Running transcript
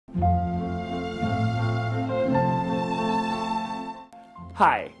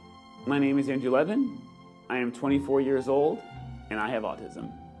Hi, my name is Andrew Levin. I am 24 years old and I have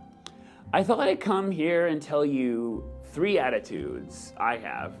autism. I thought I'd come here and tell you 3 attitudes I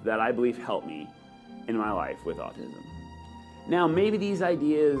have that I believe help me in my life with autism. Now, maybe these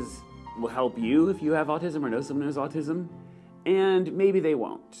ideas will help you if you have autism or know someone who has autism, and maybe they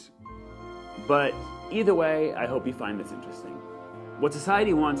won't. But either way, I hope you find this interesting. What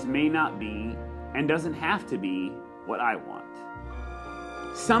society wants may not be, and doesn't have to be, what I want.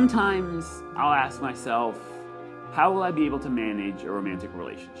 Sometimes I'll ask myself, how will I be able to manage a romantic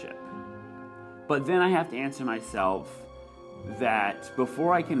relationship? But then I have to answer myself that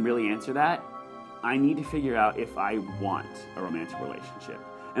before I can really answer that, I need to figure out if I want a romantic relationship.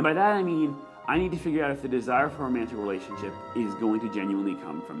 And by that I mean, I need to figure out if the desire for a romantic relationship is going to genuinely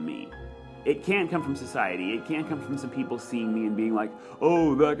come from me. It can't come from society. It can't come from some people seeing me and being like,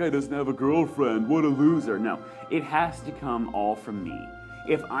 oh, that guy doesn't have a girlfriend, what a loser. No, it has to come all from me.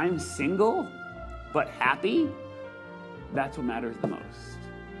 If I'm single, but happy, that's what matters the most.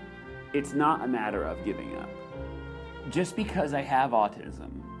 It's not a matter of giving up. Just because I have autism,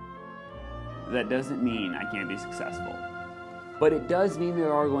 that doesn't mean I can't be successful. But it does mean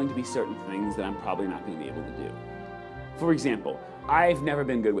there are going to be certain things that I'm probably not going to be able to do. For example, I've never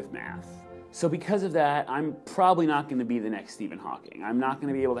been good with math. So because of that, I'm probably not going to be the next Stephen Hawking. I'm not going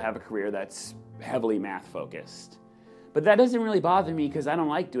to be able to have a career that's heavily math focused. But that doesn't really bother me because I don't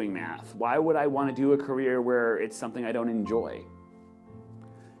like doing math. Why would I want to do a career where it's something I don't enjoy?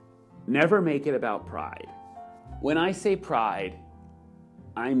 Never make it about pride. When I say pride,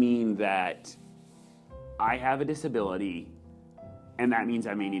 I mean that I have a disability, and that means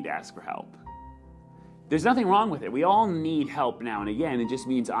I may need to ask for help. There's nothing wrong with it. We all need help now and again. It just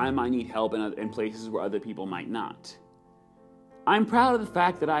means I might need help in places where other people might not. I'm proud of the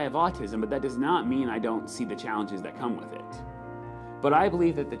fact that I have autism, but that does not mean I don't see the challenges that come with it. But I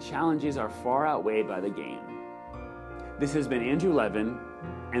believe that the challenges are far outweighed by the gain. This has been Andrew Levin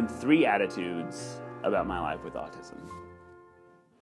and 3 attitudes about my life with autism.